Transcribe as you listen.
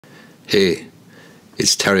Hey,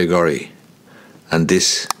 it's Terry Gorry, and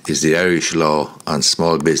this is the Irish Law and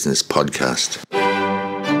Small Business podcast.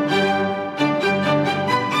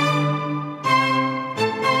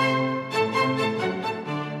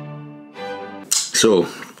 So,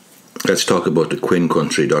 let's talk about the Quinn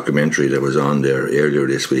Country documentary that was on there earlier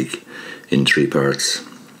this week in 3 parts.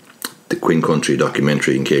 The Quinn Country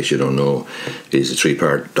documentary, in case you don't know, is a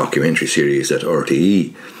 3-part documentary series that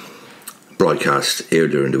RTE broadcast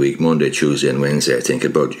earlier in the week, Monday, Tuesday and Wednesday, I think,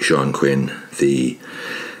 about Sean Quinn, the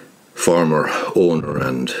former owner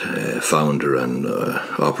and founder and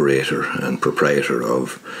operator and proprietor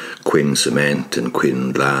of Quinn Cement and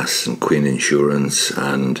Quinn Glass and Quinn Insurance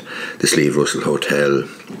and the Sleeve Russell Hotel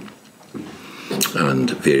and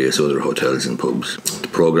various other hotels and pubs. The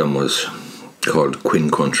programme was called Quinn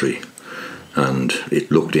Country, and it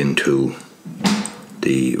looked into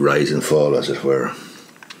the rise and fall, as it were,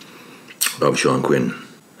 of Sean Quinn,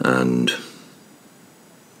 and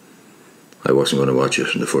I wasn't going to watch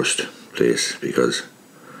it in the first place because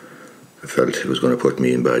I felt it was going to put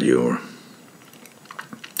me in bad humour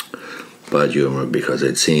because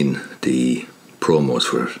I'd seen the promos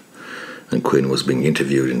for it, and Quinn was being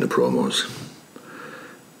interviewed in the promos,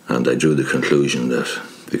 and I drew the conclusion that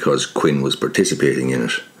because Quinn was participating in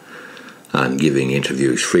it and giving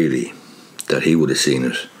interviews freely, that he would have seen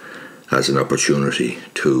it as an opportunity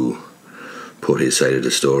to put his side of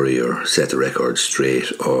the story or set the record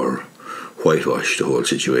straight or whitewash the whole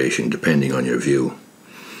situation, depending on your view.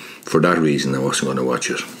 For that reason, I wasn't going to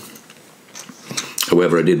watch it.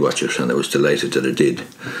 However, I did watch it, and I was delighted that I did.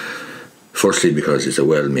 Firstly, because it's a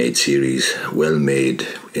well-made series, well-made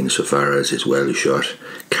insofar as it's well shot,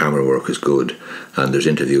 camera work is good, and there's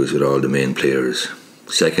interviews with all the main players.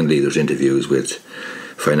 Secondly, there's interviews with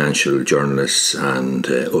financial journalists and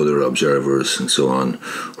other observers and so on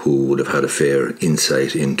who would have had a fair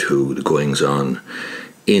insight into the goings-on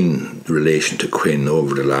in relation to Quinn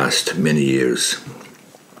over the last many years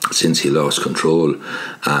since he lost control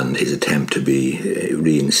and his attempt to be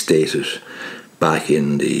reinstated back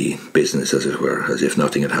in the business, as it were, as if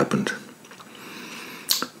nothing had happened.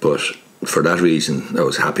 But for that reason, I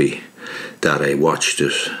was happy that I watched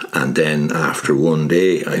it, and then after one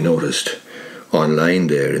day I noticed online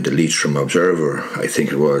there in the Leitrim Observer, I think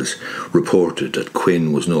it was, reported that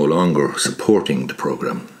Quinn was no longer supporting the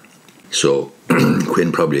programme. So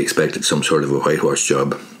Quinn probably expected some sort of a whitewash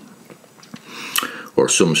job or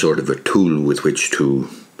some sort of a tool with which to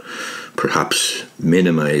perhaps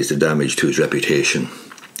minimise the damage to his reputation,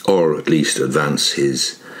 or at least advance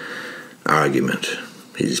his argument,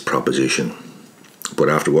 his proposition. But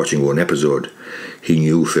after watching one episode, he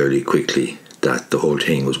knew fairly quickly that the whole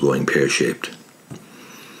thing was going pear-shaped.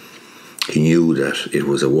 He knew that it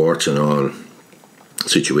was a warts and all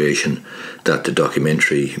situation, that the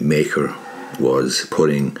documentary maker was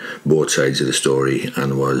putting both sides of the story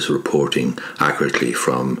and was reporting accurately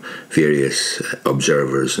from various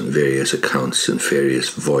observers and various accounts and various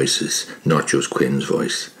voices, not just Quinn's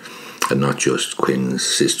voice and not just Quinn's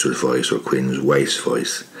sister's voice or Quinn's wife's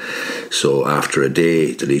voice. So after a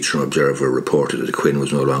day, the Leitrim Observer reported that Quinn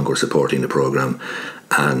was no longer supporting the programme,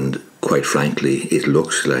 and quite frankly, it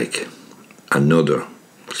looks like another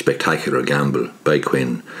spectacular gamble by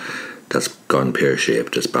Quinn that's gone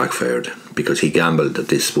pear-shaped, that's backfired, because he gambled that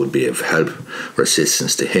this would be of help or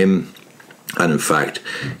assistance to him, and in fact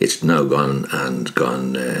it's now gone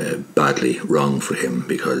badly wrong for him,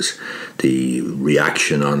 because the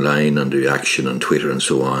reaction online and the reaction on Twitter and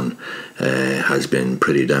so on has been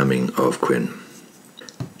pretty damning of Quinn.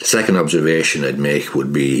 The second observation I'd make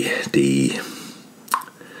would be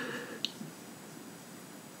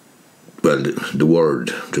the word,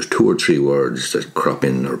 there's 2 or 3 words that crop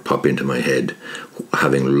in or pop into my head,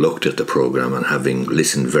 having looked at the programme and having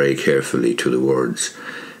listened very carefully to the words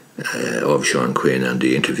of Sean Quinn and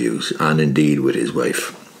the interviews, and indeed with his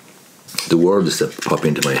wife. The words that pop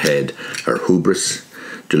into my head are hubris,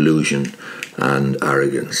 delusion and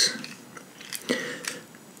arrogance.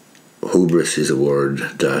 Hubris is a word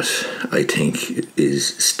that I think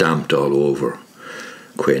is stamped all over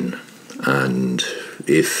Quinn, and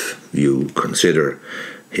if you consider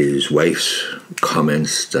his wife's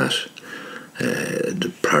comments that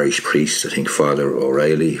the parish priest, I think Father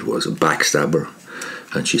O'Reilly, was a backstabber,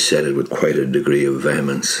 and she said it with quite a degree of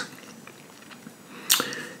vehemence.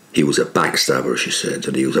 He was a backstabber, she said,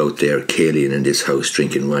 that he was out there caling in this house,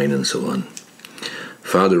 drinking wine and so on.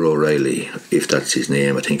 Father O'Reilly, if that's his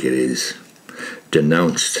name, I think it is,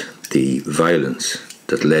 denounced the violence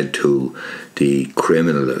that led to the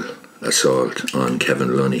criminal assault on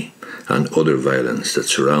Kevin Lunny and other violence that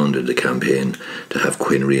surrounded the campaign to have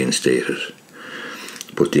Quinn reinstated.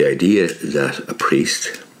 But the idea that a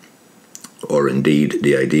priest, or indeed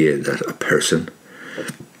the idea that a person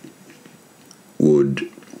would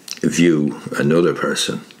view another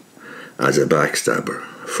person as a backstabber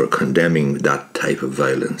for condemning that type of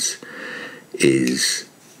violence is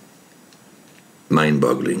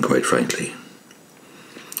mind-boggling, quite frankly.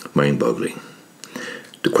 Mind-boggling.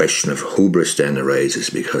 The question of hubris then arises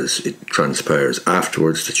because it transpires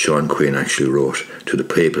afterwards that Sean Quinn actually wrote to the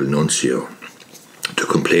papal nuncio to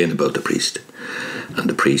complain about the priest. And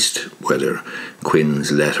the priest, whether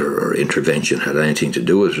Quinn's letter or intervention had anything to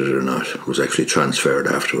do with it or not, was actually transferred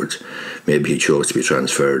afterwards. Maybe he chose to be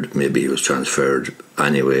transferred, maybe he was transferred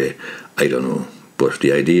anyway, I don't know. But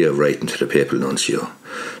the idea of writing to the papal nuncio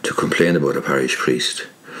to complain about a parish priest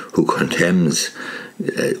who condemns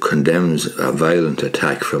a violent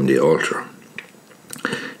attack from the altar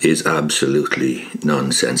is absolutely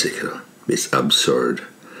nonsensical. It's absurd.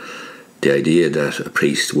 The idea that a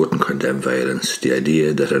priest wouldn't condemn violence, the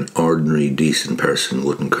idea that an ordinary decent person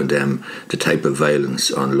wouldn't condemn the type of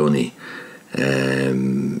violence on Lunny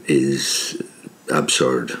is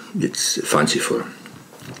absurd. It's fanciful.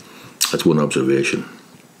 That's one observation.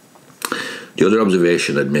 The other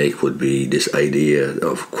observation I'd make would be this idea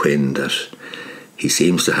of Quinn, that he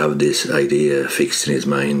seems to have this idea fixed in his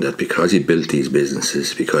mind that because he built these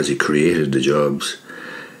businesses, because he created the jobs,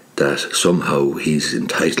 that somehow he's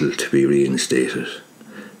entitled to be reinstated,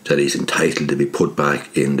 that he's entitled to be put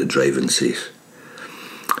back in the driving seat.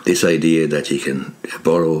 This idea that you can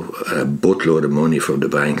borrow a buttload of money from the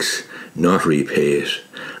banks, not repay it,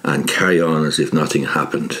 and carry on as if nothing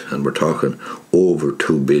happened, and we're talking over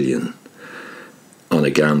 2 billion on a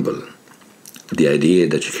gamble. The idea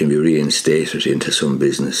that you can be reinstated into some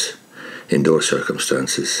business in those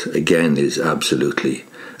circumstances, again, is absolutely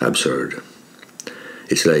absurd.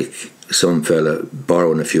 It's like some fella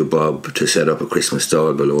borrowing a few bob to set up a Christmas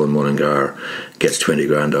stall below in Mullingar, gets 20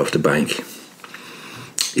 grand off the bank.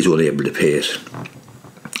 He's only able to pay it.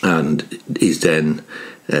 And he's then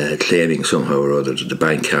claiming somehow or other that the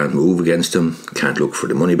bank can't move against him, can't look for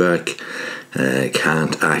the money back,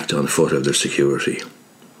 can't act on foot of their security.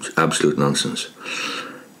 It's absolute nonsense.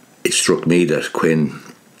 It struck me that Quinn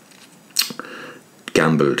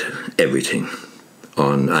gambled everything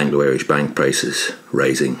on Anglo-Irish bank prices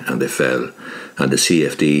rising, and they fell, and the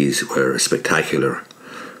CFDs were a spectacular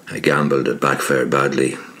gamble that backfired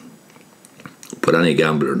badly. But any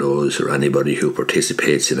gambler knows, or anybody who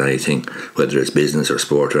participates in anything, whether it's business or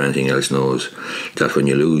sport or anything else, knows that when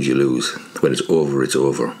you lose, you lose. When it's over, it's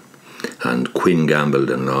over. And Quinn gambled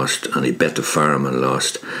and lost, and he bet the farm and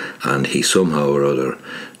lost, and he somehow or other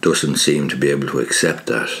doesn't seem to be able to accept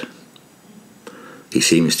that. He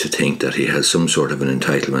seems to think that he has some sort of an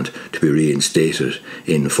entitlement to be reinstated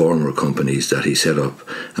in former companies that he set up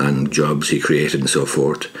and jobs he created and so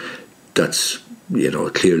forth. That's,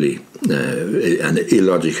 clearly an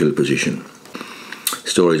illogical position.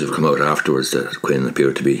 Stories have come out afterwards that Quinn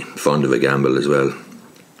appeared to be fond of a gamble as well,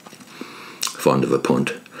 fond of a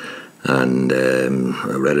punt. And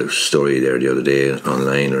I read a story there the other day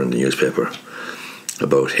online or in the newspaper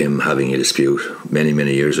about him having a dispute many,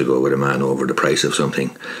 many years ago with a man over the price of something,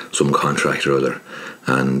 some contract or other.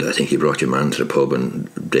 And I think he brought your man to the pub and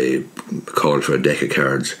they called for a deck of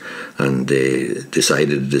cards and they decided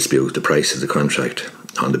to dispute the price of the contract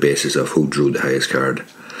on the basis of who drew the highest card.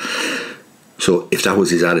 So if that was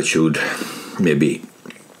his attitude, maybe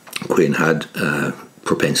Quinn had a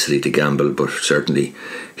propensity to gamble, but certainly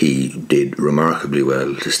he did remarkably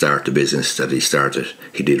well to start the business that he started.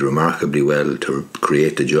 He did remarkably well to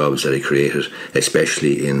create the jobs that he created,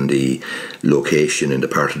 especially in the location in the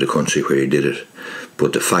part of the country where he did it.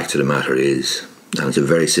 But the fact of the matter is, and it's a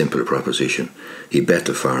very simple proposition, he bet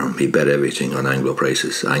the farm, he bet everything on Anglo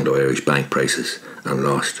prices, Anglo-Irish bank prices, and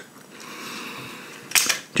lost.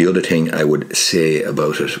 The other thing I would say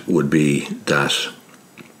about it would be that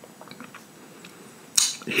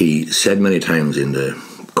he said many times in the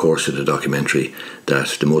course of the documentary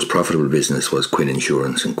that the most profitable business was Quinn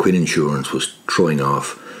Insurance, and Quinn Insurance was throwing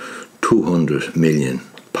off £200 million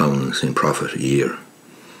in profit a year.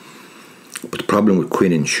 But the problem with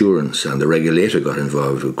Quinn Insurance, and the regulator got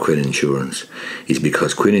involved with Quinn Insurance, is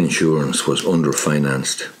because Quinn Insurance was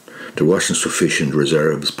underfinanced. There wasn't sufficient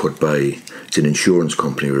reserves put by, it's an insurance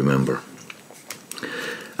company, remember.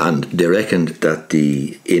 And they reckoned that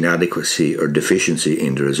the inadequacy or deficiency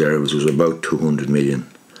in the reserves was about 200 million.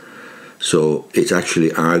 So it's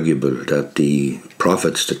actually arguable that the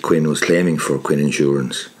profits that Quinn was claiming for Quinn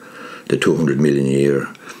Insurance, the 200 million a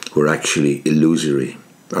year, were actually illusory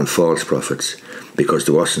and false profits because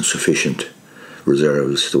there wasn't sufficient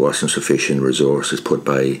reserves, there wasn't sufficient resources put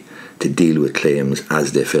by to deal with claims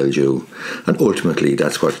as they fell due. And ultimately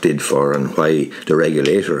that's what it did for, and why the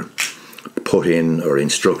regulator put in or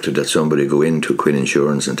instructed that somebody go into Quinn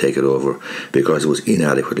Insurance and take it over, because it was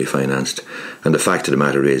inadequately financed. And the fact of the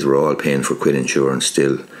matter is, we're all paying for Quinn Insurance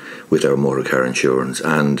still with our motor car insurance,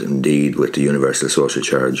 and indeed with the universal social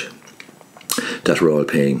charge that we're all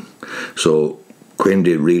paying. So Quinn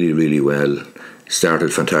did really, really well,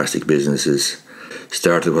 started fantastic businesses,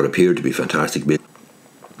 started what appeared to be fantastic business,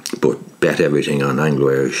 but bet everything on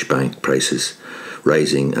Anglo-Irish bank prices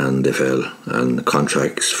rising, and they fell. And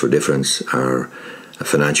contracts for difference are a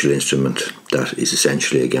financial instrument that is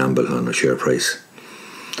essentially a gamble on a share price.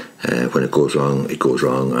 When it goes wrong,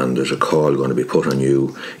 and there's a call going to be put on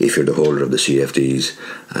you if you're the holder of the CFDs,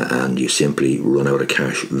 and you simply run out of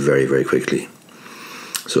cash very, very quickly.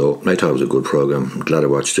 So I thought it was a good programme. I'm glad I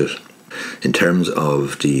watched it. In terms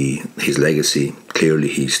of his legacy, clearly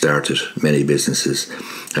he started many businesses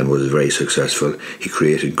and was very successful. He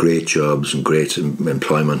created great jobs and great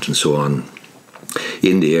employment and so on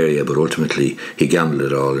in the area, but ultimately he gambled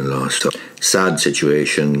it all and lost. Sad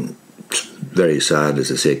situation, very sad.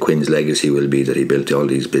 As I say, Quinn's legacy will be that he built all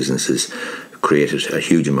these businesses, created a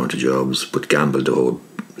huge amount of jobs, but gambled the whole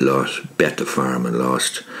lot, bet the farm and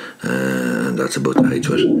lost, and that's about the height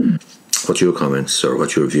of it. What's your comments, or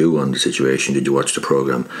what's your view on the situation? Did you watch the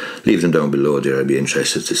programme? Leave them down below there. I'd be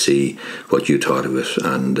interested to see what you thought of it.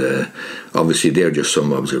 And obviously they're just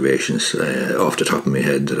some observations off the top of my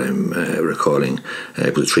head that I'm recalling.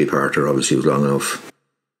 It was a three-parter, obviously it was long enough.